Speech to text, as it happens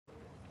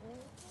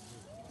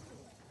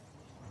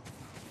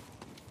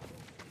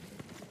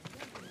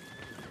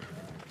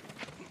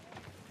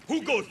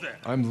Who goes there?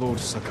 I'm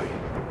Lord Sakai.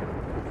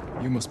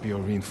 You must be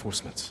our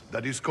reinforcements.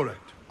 That is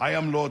correct. I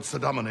am Lord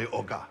Sadamane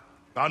Oga,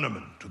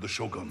 bannerman to the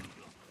Shogun.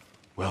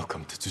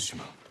 Welcome to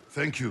Tsushima.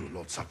 Thank you,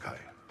 Lord Sakai.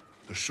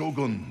 The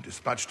Shogun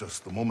dispatched us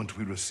the moment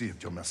we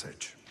received your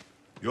message.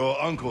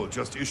 Your uncle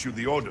just issued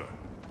the order.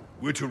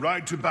 We're to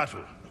ride to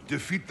battle,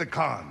 defeat the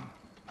Khan,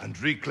 and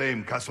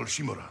reclaim Castle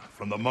Shimura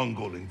from the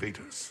Mongol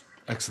invaders.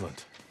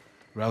 Excellent.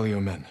 Rally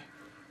your men.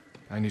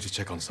 I need to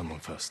check on someone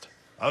first.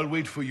 I'll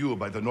wait for you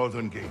by the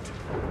northern gate.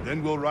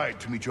 Then we'll ride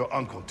to meet your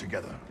uncle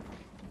together.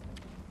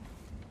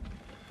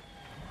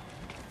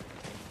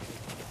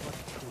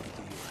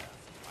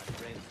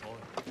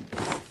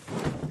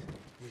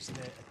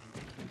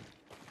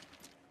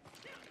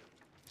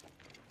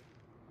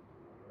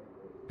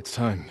 It's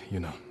time,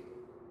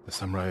 The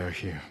samurai are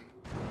here.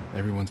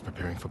 Everyone's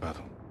preparing for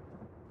battle.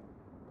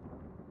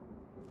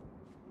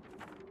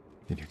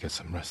 Did you get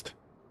some rest?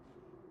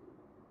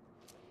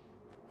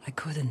 I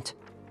couldn't.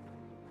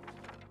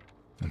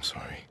 I'm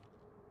sorry.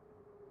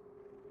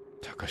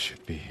 Taka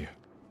should be here.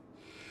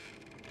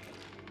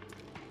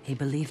 He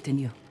believed in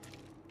you.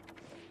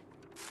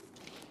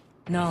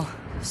 No,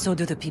 so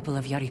do the people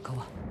of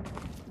Yarikawa.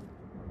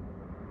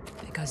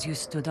 Because you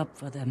stood up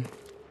for them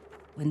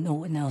when no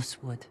one else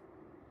would.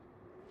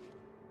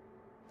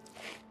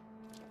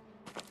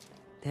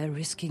 They're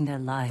risking their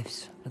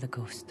lives for the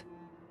ghost.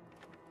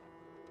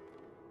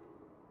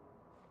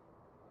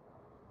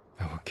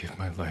 I will give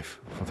my life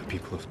for the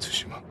people of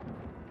Tsushima.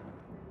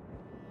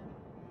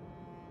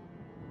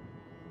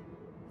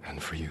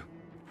 And for you.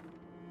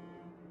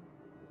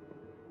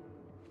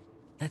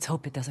 Let's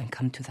hope it doesn't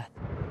come to that.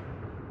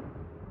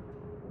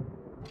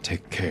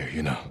 Take care,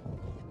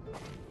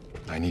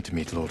 I need to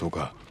meet Lord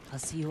Oga. I'll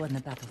see you on the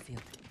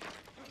battlefield.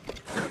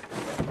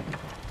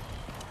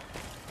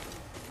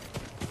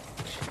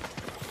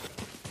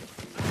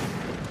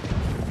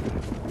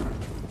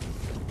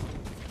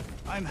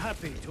 I'm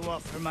happy to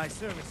offer my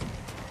services.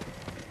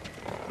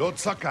 Lord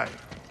Sakai.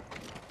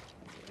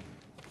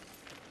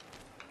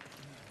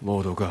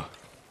 Lord Oga.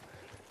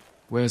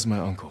 Where's my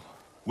uncle?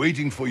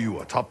 Waiting for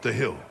you atop the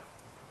hill.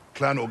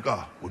 Clan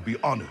Oga would be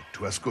honored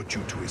to escort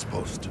you to his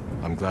post.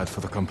 I'm glad for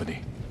the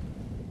company.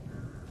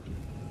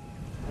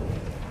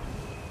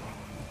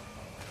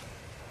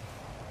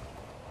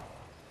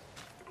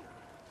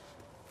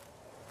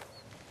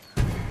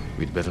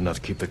 We'd better not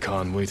keep the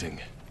Khan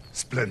waiting.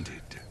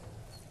 Splendid.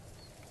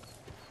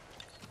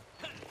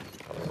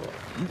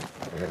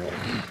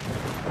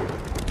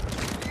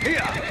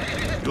 Here!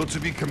 You're to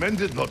be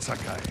commended, Lord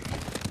Sakai.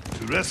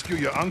 To rescue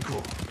your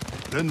uncle,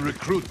 then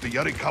recruit the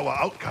Yarikawa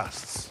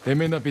outcasts. They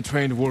may not be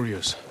trained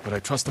warriors, but I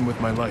trust them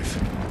with my life.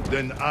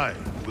 Then I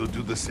will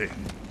do the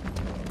same.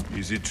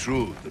 Is it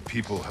true the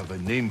people have a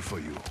name for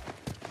you?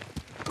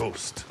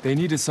 Ghost. They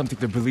needed something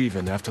to believe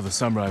in after the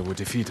samurai were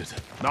defeated.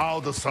 Now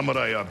the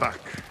samurai are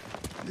back.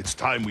 It's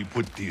time we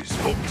put these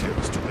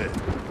folktales to bed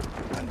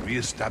and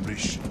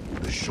re-establish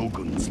the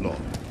Shogun's law.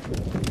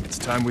 It's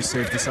time we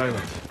save this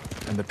island,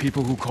 and the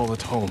people who call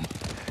it home.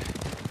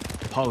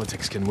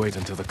 Politics can wait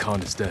until the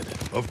Khan is dead.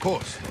 Of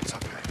course, Lord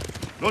Sakai.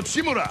 Lord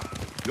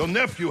Shimura, your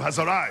nephew has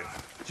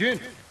arrived. Jin,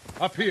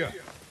 up here.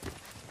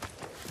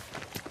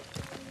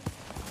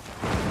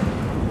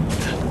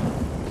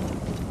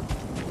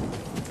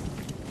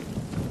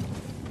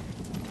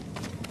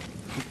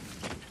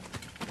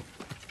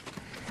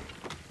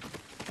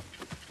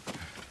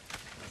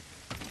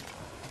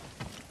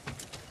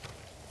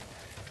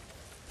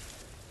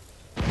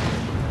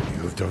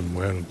 You've done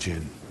well,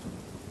 Jin.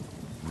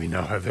 We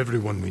now have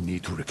everyone we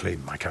need to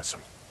reclaim my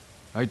castle.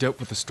 I dealt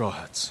with the Straw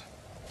Hats,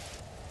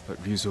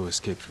 but Ryuzo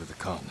escaped with the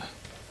Khan.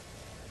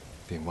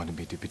 They wanted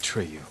me to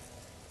betray you.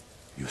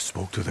 You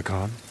spoke to the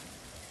Khan?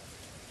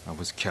 I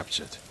was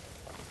captured.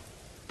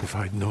 If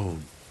I'd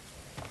known,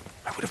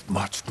 I would have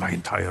marched my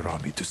entire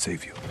army to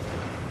save you.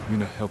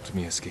 Yuna helped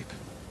me escape.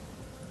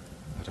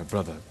 But her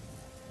brother...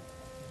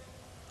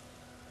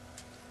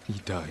 he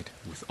died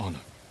with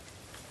honor.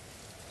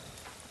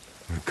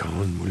 The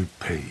Khan will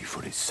pay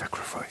for his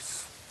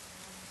sacrifice.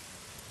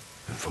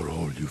 And for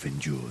all you've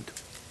endured.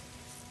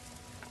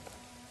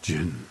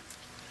 Jin,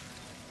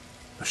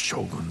 the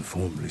Shogun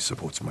formally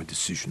supports my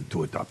decision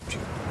to adopt you.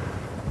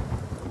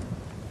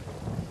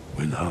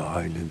 When our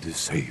island is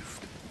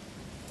saved,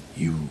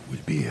 you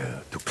will be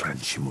heir to Clan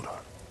Shimura.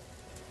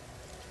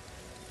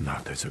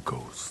 Not as a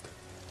ghost,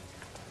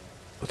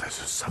 but as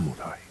a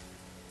samurai.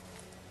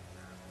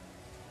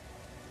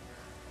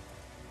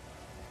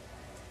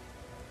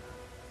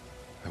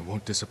 I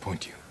won't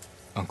disappoint you,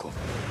 Uncle.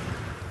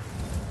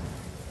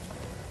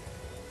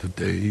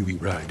 Today we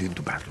ride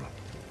into battle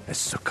as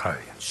Sakai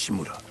and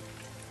Shimura.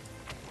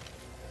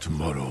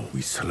 Tomorrow we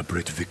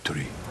celebrate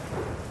victory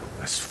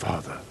as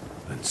father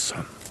and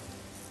son.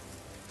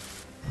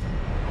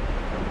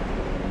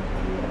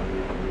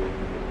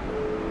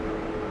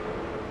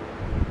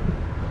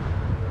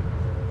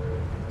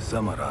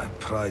 Samurai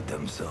pride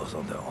themselves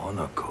on their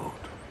honor code.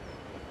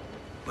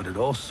 But it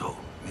also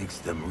makes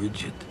them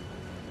rigid,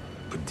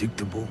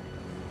 predictable,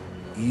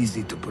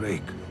 easy to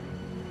break.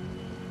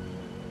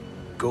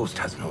 ghost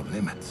has no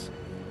limits.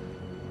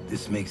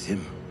 This makes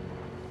him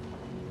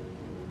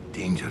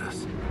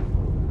dangerous.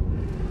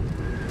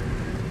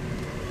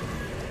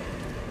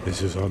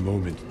 This is our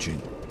moment,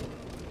 Jin.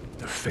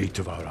 The fate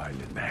of our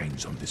island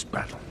hangs on this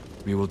battle.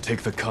 We will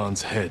take the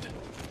Khan's head.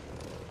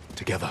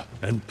 Together.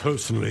 And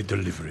personally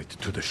deliver it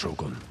to the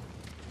Shogun.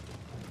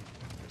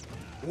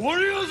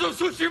 Warriors of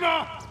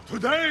Tsushima!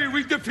 Today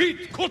we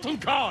defeat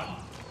Khotun Khan!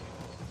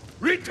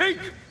 Retake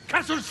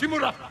Castle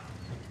Shimura!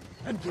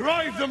 And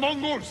drive the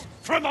Mongols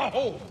from our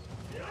home!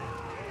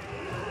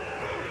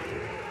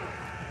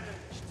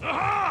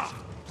 Aha!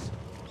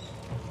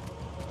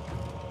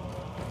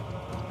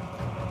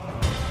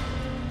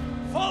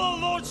 Follow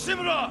Lord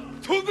Shimura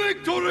to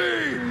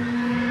victory!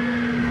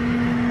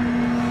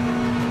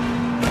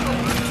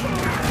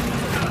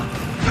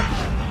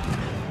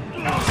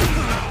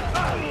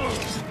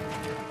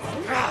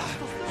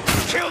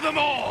 Kill them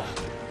all!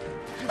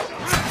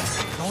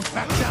 Don't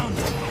back down!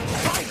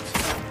 Fight!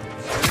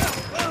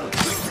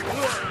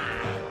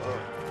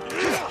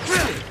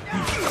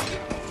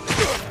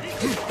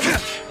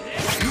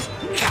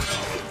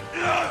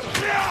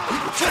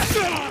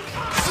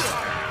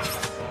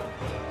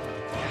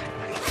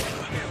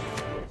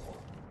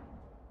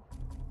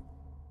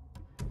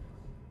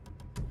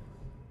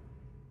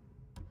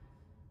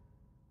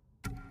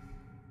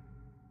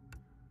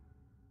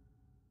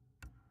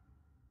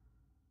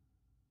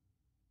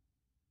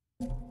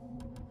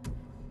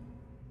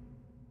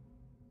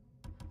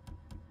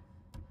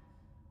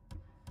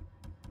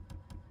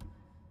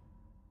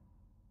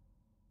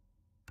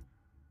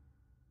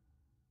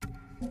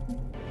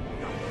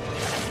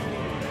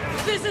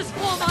 This is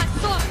for my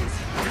sons!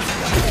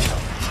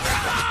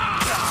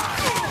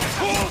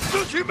 For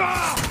Tsushima!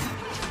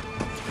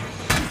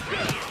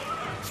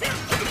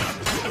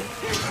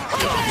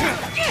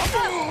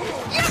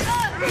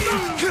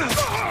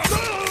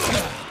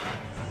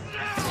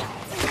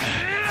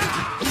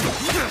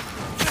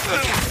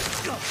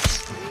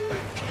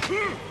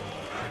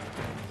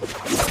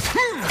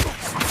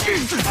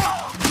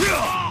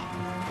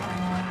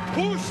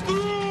 Push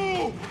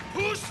through!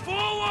 Push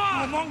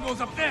forward! The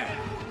Mongols up there!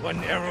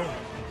 One arrow,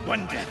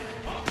 one death.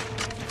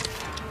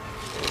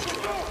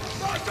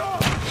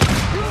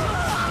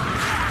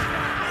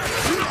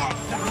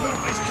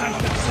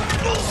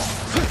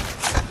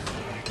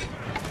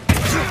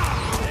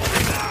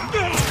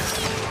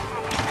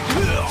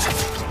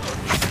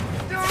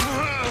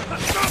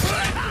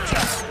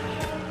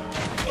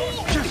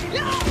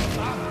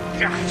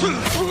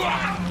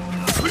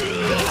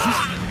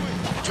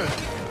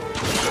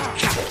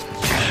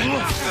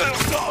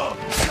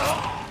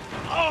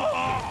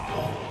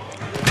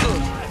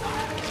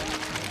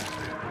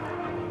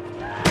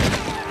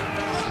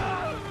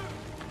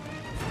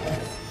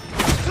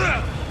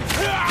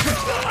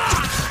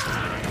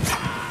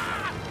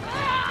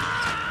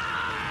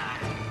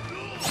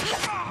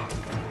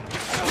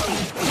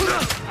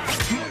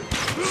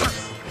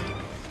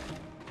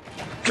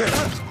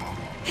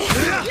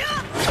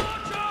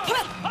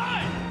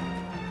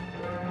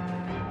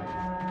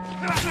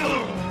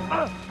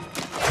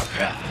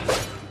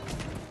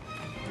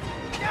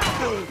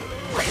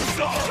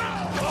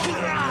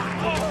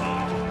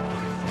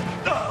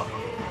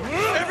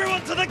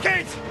 Everyone to the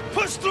gate!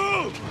 Push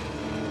through!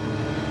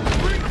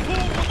 Bring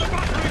forward the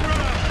battering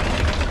ram!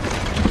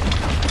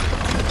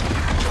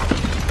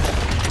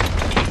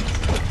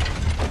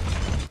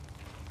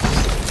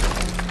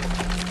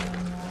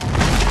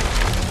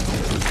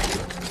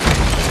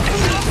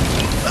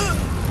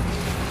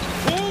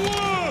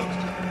 Forward!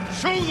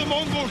 Show the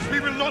Mongols we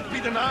will not be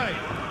denied!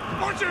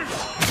 Marchers!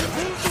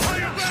 Move to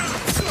higher ground!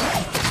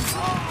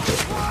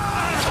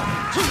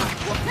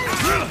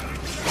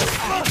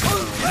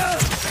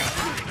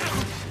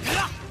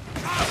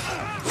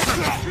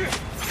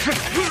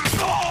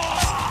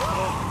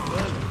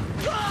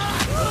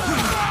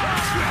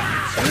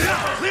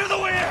 Clear the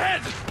way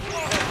ahead!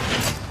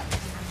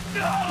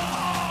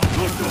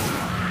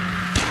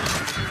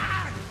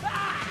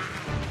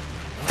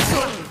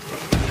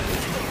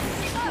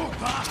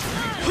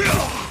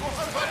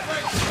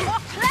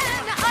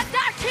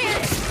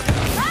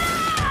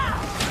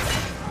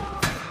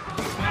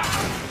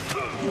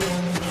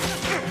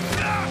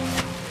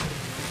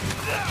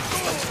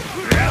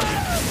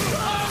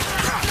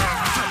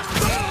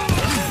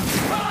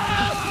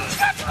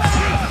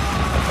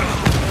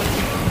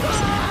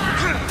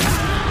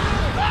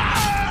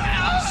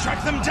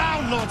 Strike them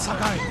down, Lord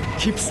Sakai!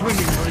 Keep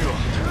swinging, Ryu.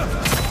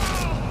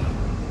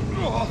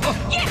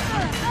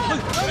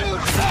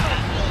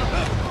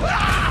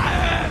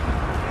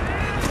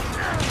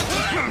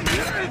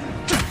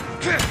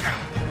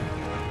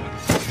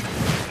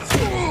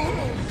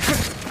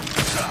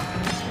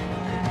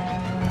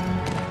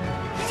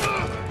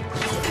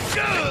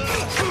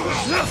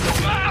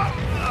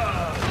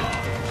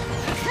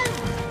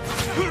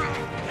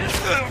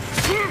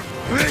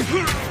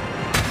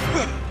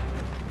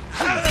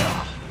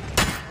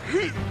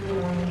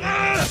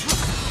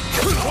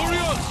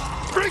 Warriors!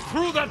 Break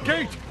through that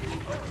gate!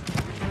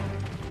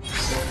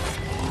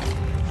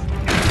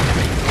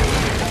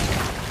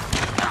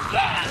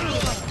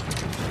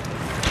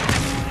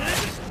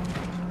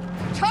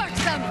 Charge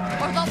them,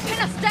 or they'll pin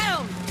us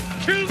down!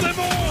 Kill them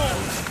all!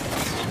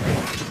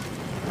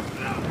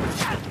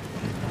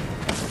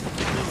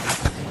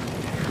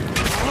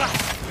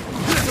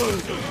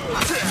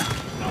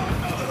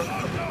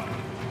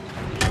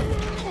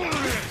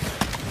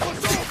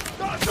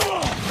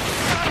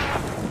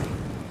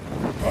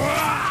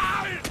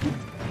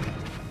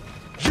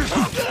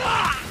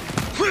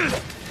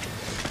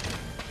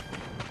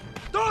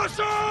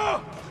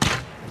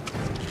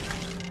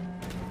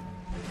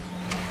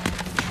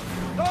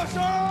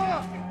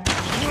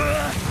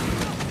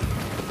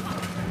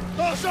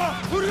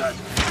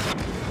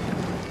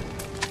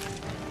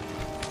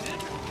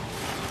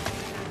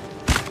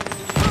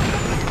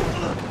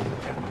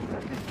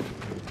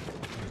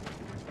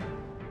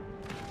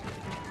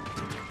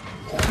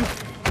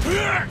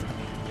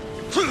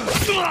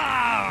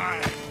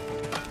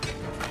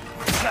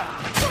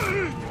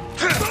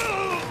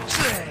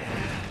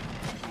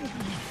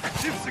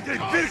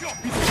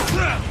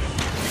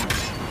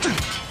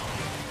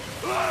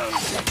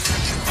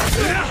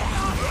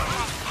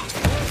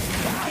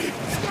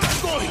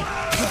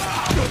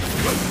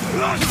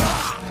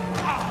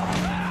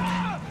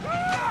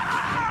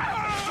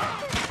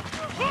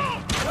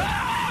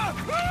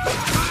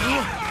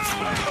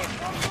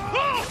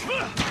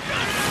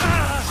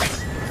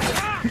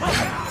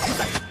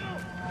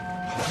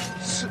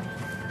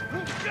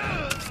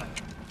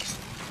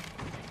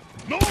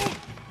 No!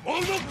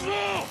 On the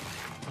floor!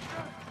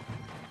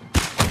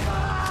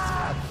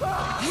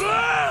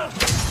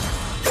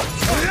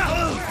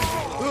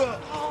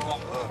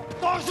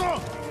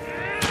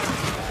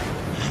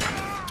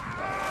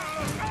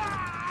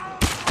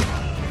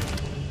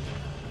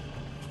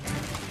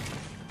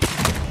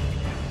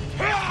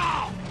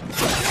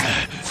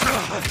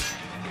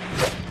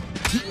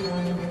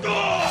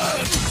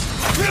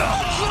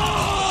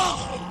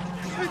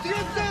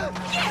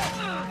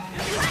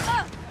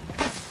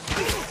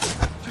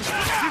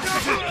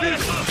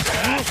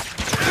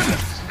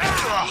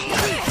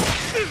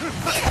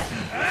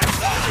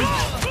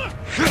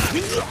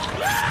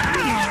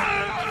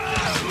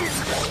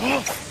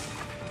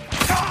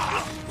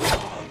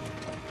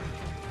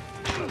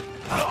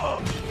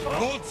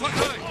 Lord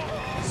Sakai!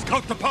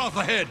 Scout the path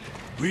ahead!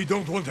 We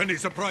don't want any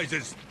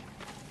surprises!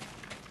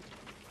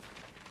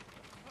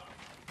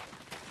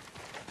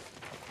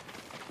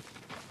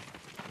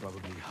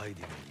 Probably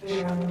hiding in the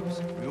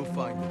shadows. We'll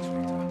find it,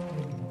 sweetheart.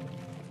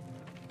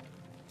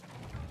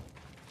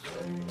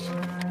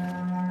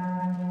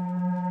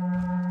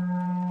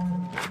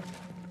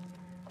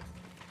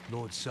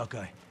 Lord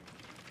Sakai.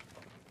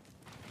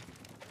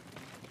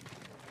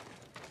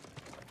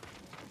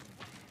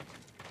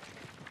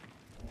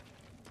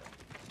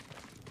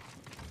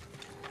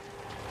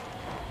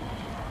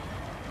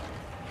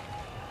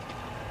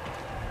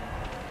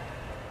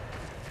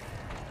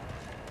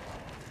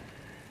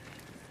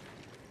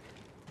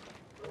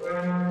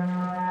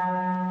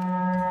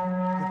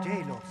 Good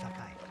day, Lord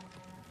Sakai.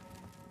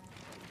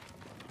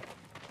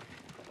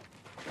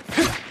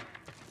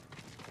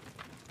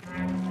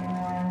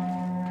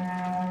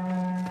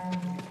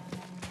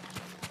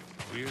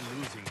 We're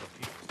losing the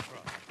people's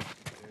trust.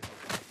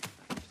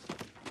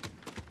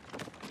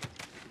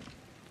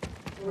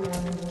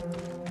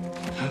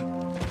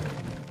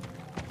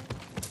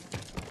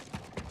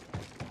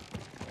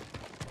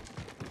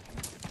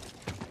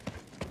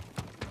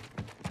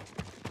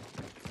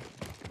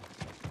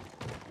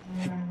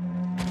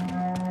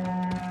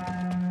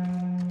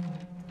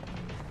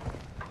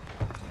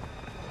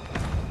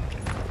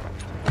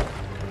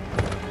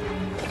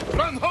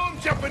 Run home,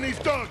 Japanese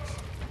dogs!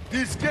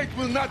 This gate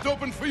will not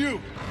open for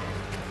you!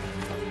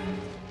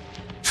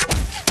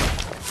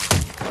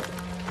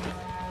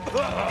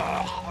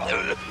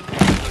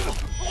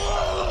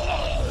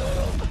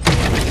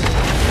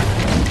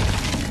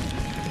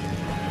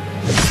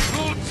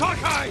 Lord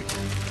Sakai!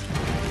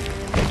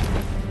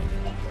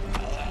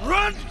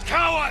 Run,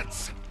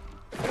 cowards!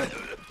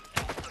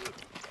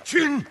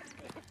 Jin!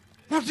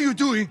 What are you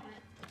doing?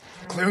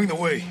 Clearing the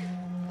way.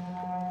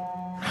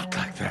 Not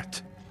like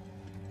that.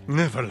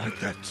 Never like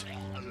that.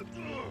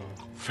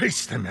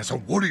 Face them as a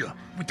warrior,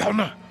 with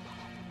honor,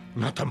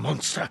 not a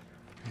monster.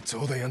 It's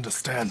all they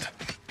understand.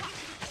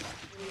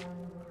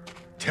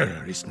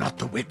 Terror is not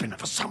the weapon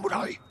of a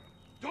samurai.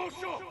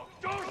 Dosho!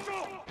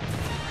 Dosho!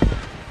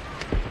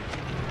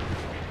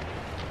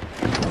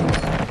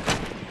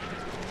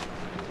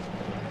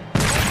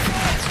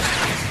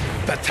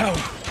 That town!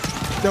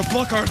 They'll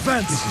block our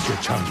advance! This is your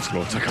chance,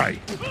 Lord Sakai.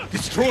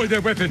 Destroy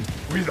their weapon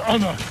with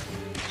honor.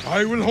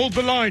 I will hold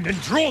the line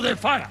and draw their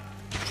fire.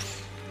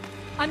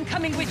 I'm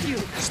coming with you.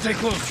 Stay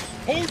close.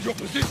 Hold your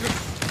position!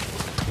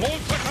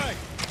 Lord Sakai!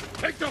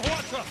 Take the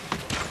Hwasa!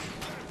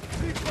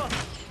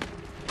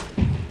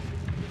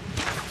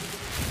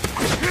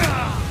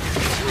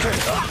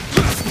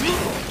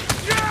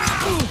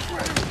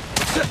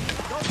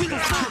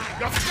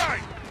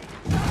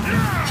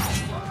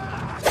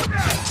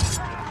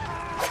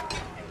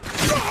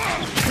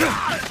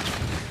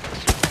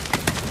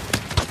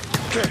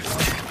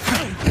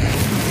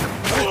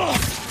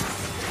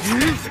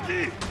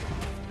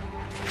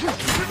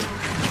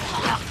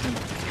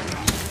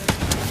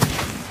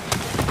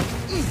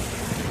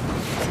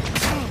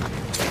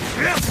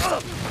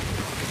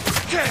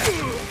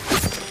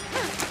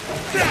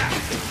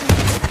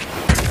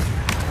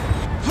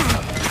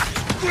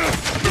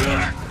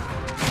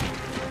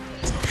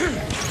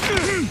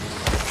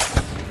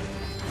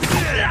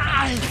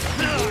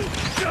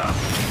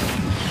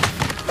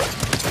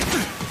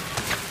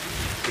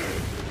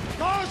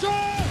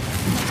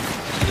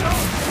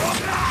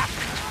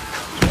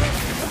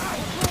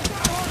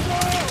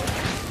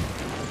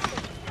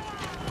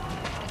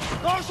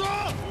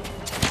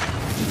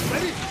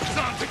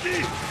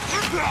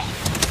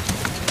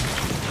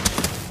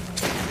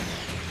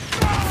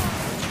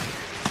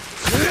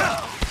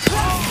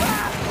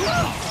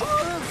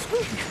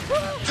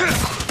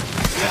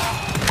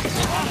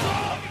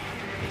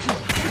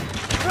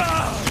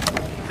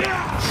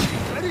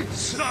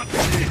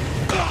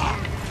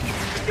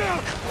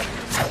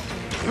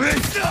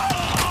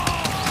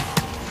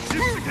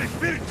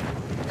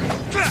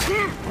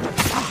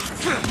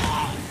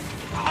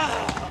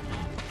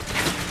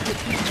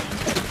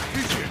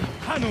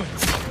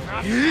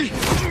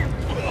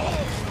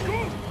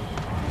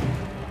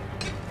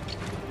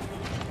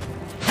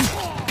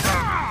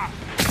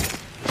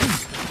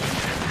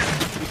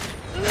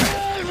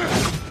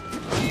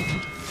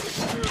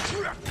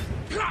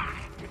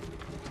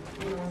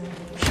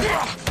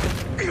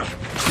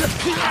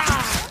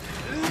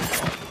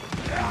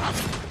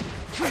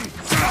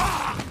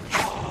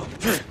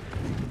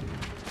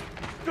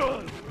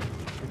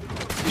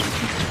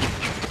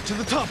 To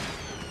the top!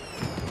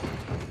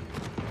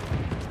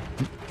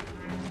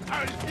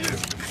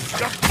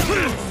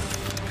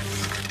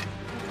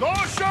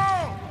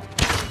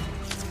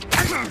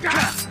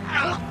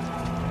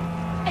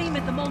 Aim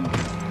at the Mongols.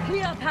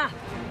 Clear a path.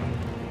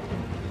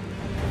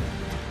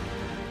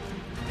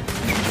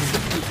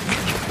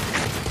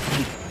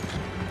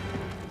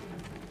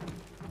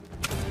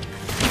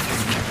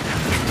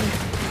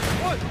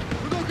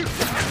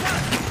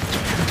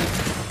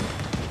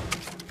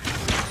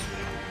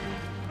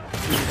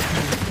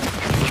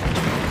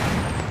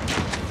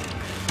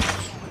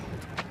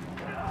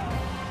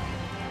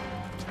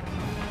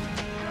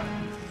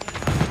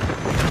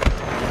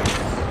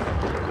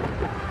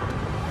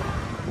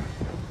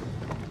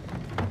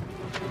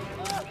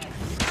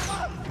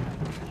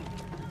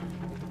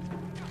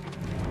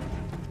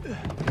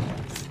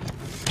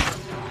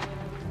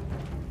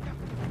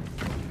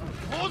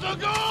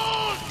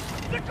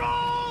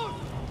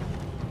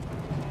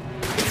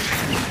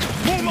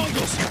 More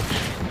Mongols!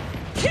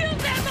 Kill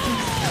them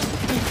all!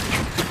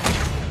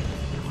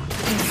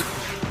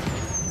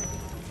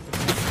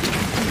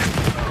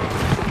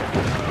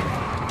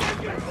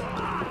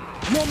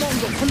 More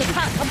Mongols from the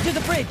path up to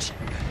the bridge.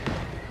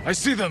 I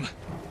see them!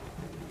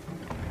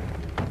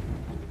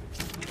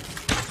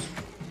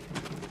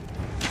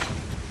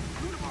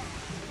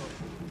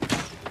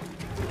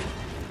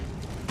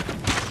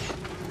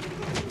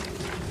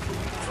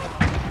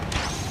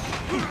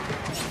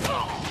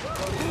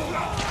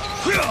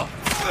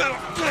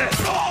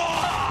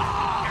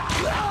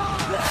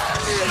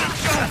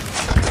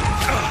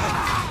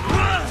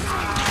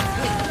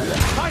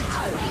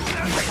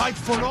 Fight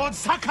for Lord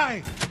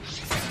Sakai!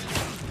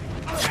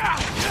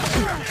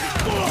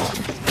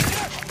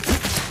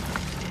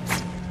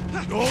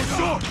 No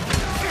sword!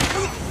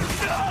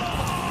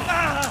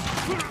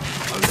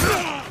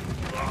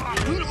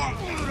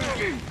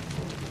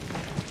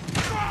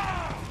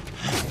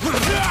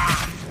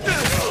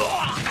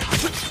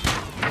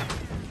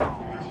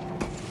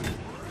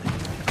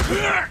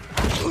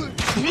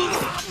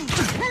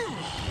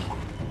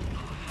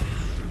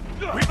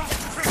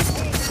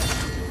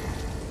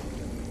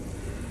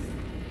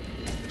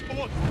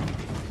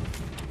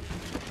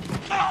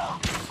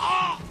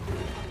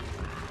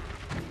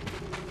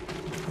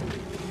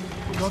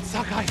 Lord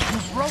Sakai, you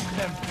broke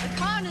them! The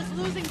Khan is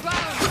losing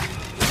ground.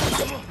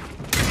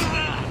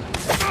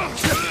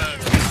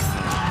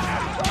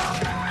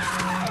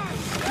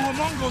 More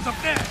Mongols up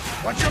there!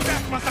 Watch your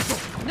back,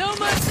 Masako! No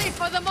mercy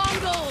for the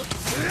Mongols!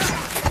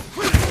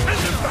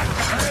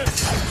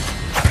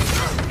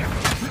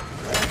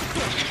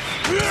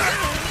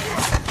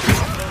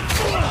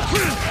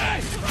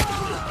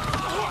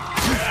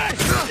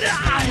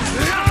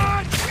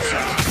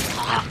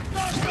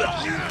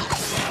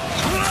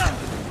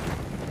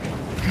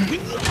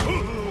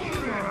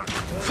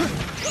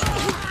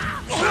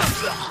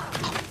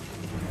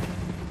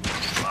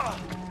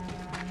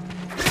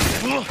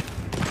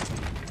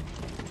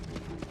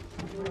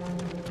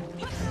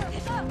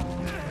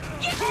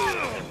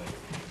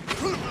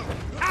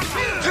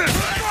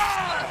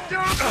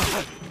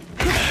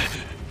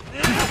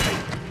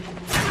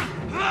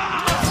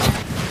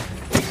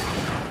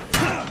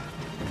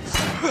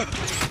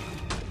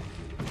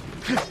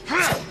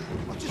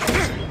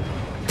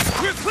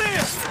 We're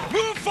clear!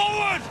 Move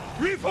forward!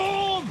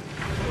 Reform!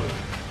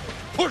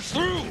 Push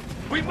through!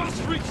 We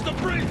must reach the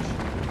bridge!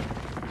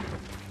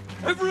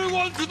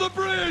 Everyone to the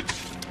bridge!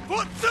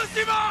 For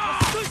Tsushima!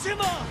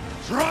 Tsushima!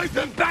 Drive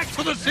them back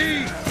to the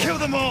sea! Kill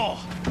them all!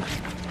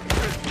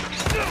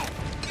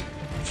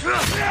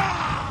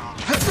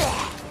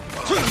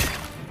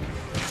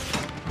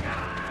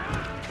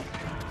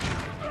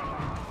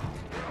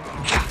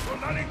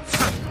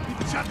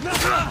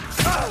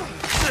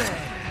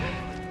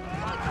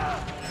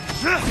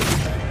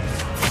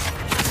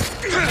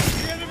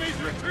 The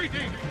enemy's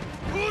retreating!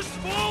 Push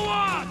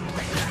forward!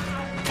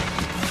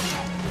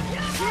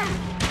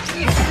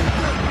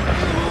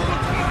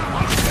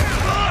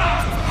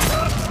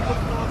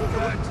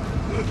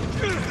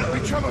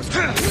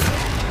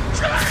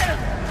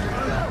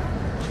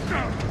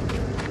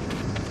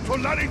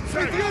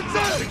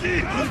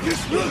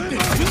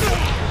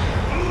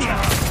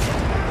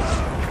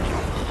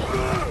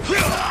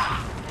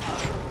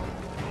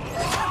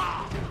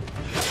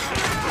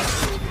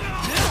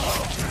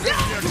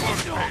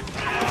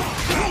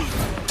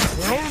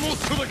 We're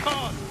almost to the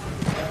Khan.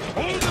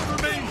 All that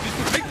remains is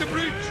to take the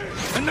bridge,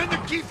 and then the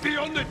keep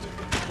beyond it.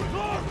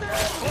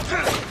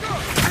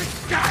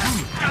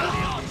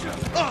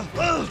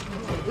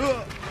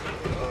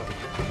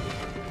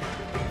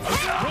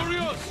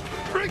 Warriors,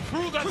 break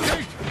through that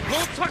gate!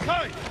 Lord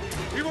Sakai!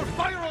 We will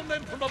fire on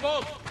them from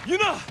above!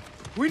 Yuna!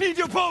 We need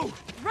your bow!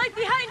 Right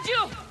behind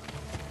you!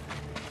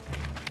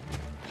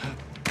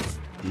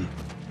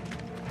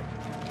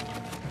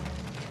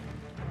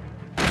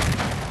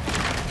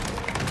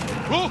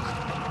 Look!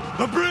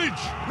 The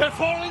bridge! They're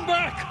falling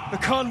back! The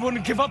Khan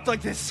wouldn't give up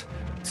like this.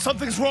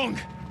 Something's wrong.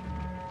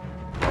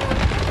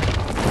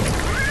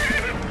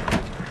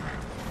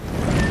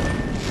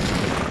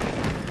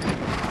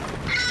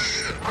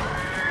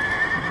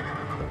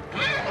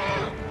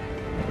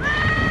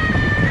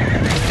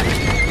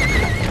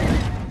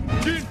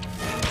 Jin!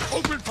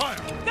 Open fire!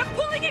 They're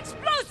pulling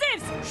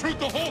explosives! Shoot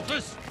the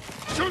horses!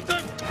 Shoot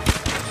them!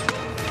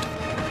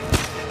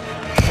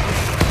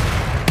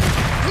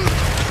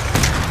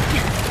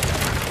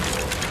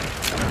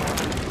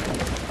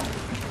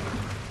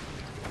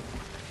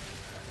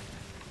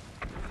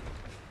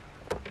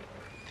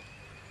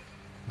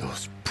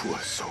 Those poor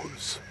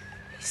souls.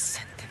 He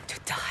sent them to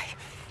die.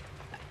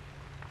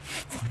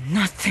 For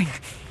nothing.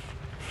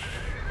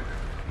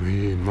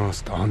 We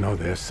must honor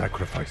their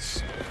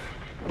sacrifice.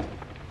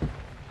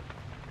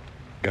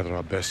 Gather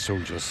our best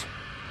soldiers.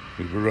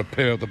 We will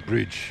repair the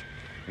bridge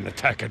and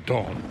attack at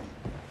dawn.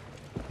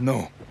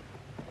 No.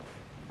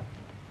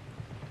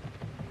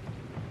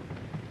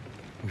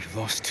 We've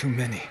lost too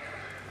many.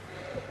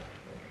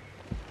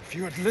 If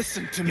you had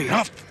listened to me...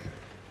 Enough!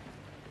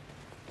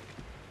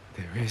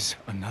 There is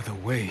another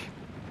way.